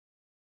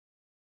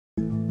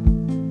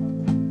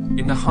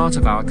In the heart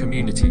of our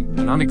community,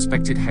 an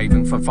unexpected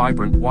haven for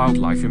vibrant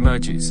wildlife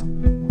emerges.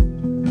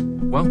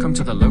 Welcome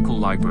to the local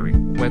library,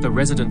 where the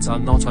residents are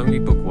not only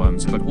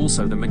bookworms but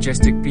also the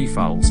majestic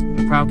peafowls,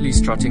 proudly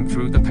strutting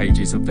through the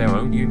pages of their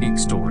own unique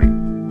story.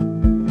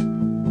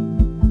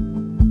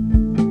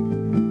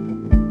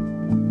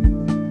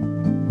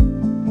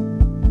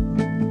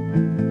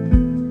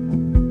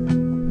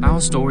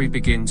 Our story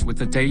begins with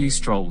the daily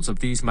strolls of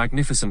these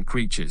magnificent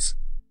creatures.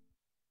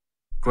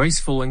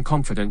 Graceful and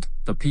confident,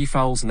 the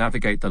peafowls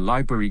navigate the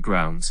library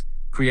grounds,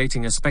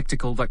 creating a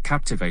spectacle that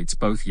captivates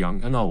both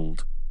young and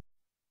old.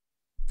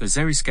 The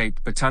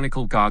xeriscaped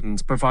botanical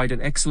gardens provide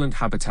an excellent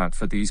habitat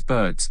for these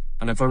birds,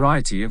 and a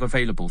variety of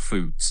available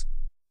foods.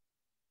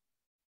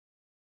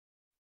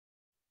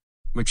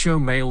 Mature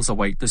males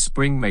await the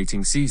spring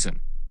mating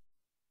season.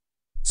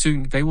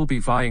 Soon they will be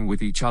vying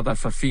with each other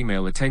for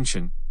female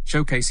attention,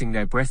 showcasing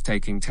their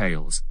breathtaking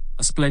tails,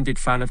 a splendid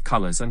fan of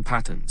colors and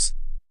patterns.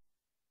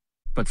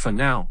 But for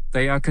now,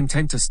 they are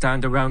content to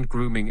stand around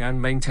grooming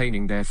and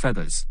maintaining their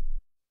feathers.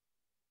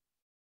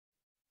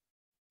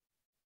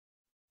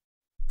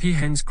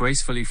 Peahens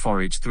gracefully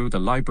forage through the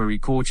library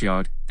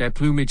courtyard, their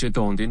plumage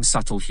adorned in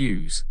subtle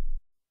hues.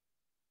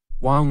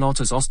 While not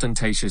as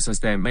ostentatious as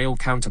their male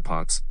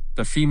counterparts,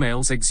 the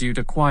females exude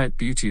a quiet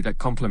beauty that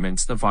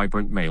complements the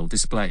vibrant male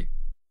display.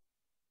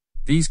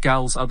 These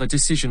gals are the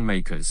decision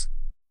makers.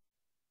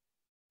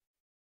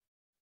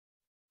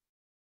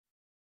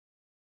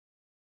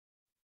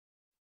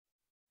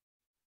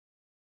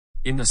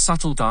 In the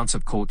subtle dance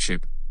of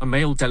courtship, a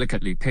male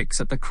delicately picks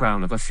at the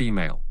crown of a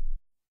female.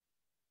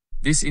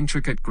 This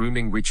intricate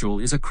grooming ritual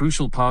is a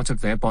crucial part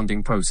of their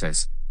bonding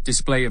process,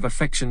 display of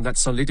affection that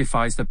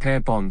solidifies the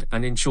pair bond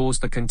and ensures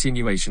the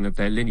continuation of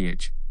their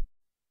lineage.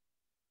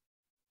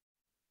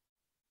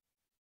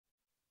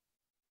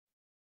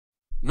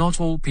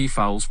 Not all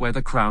peafowls wear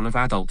the crown of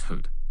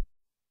adulthood.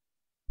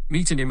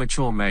 Meet an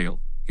immature male,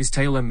 his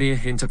tail a mere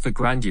hint of the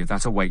grandeur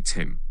that awaits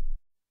him.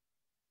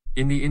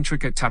 In the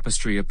intricate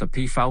tapestry of the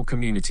peafowl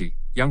community,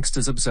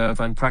 youngsters observe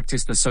and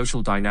practice the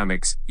social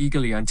dynamics,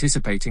 eagerly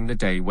anticipating the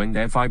day when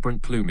their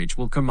vibrant plumage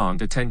will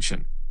command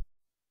attention.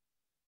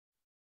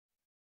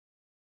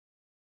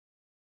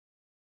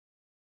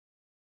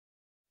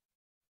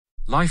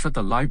 Life at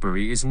the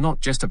library is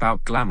not just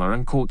about glamour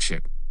and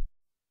courtship.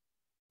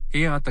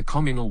 Here at the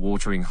communal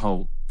watering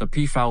hole, the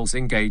peafowls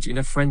engage in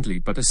a friendly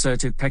but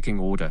assertive pecking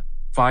order,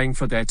 vying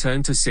for their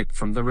turn to sip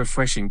from the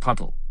refreshing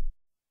puddle.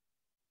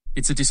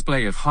 It's a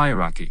display of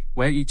hierarchy,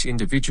 where each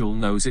individual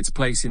knows its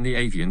place in the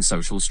avian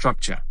social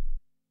structure.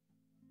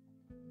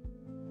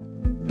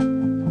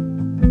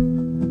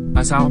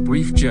 As our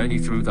brief journey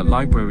through the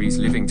library's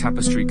living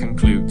tapestry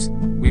concludes,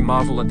 we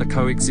marvel at the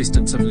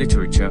coexistence of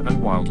literature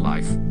and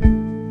wildlife.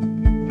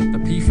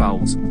 The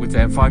peafowls, with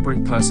their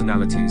vibrant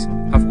personalities,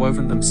 have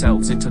woven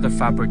themselves into the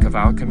fabric of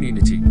our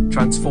community,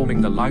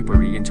 transforming the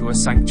library into a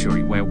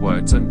sanctuary where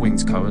words and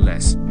wings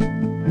coalesce.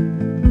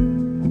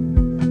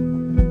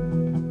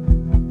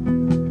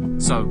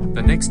 So,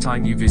 the next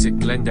time you visit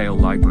Glendale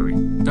Library,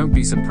 don't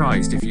be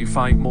surprised if you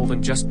find more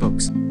than just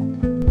books.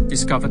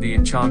 Discover the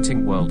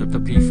enchanting world of the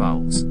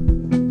peafowls.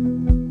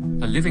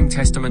 A living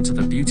testament to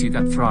the beauty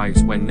that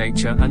thrives when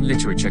nature and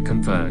literature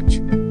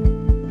converge.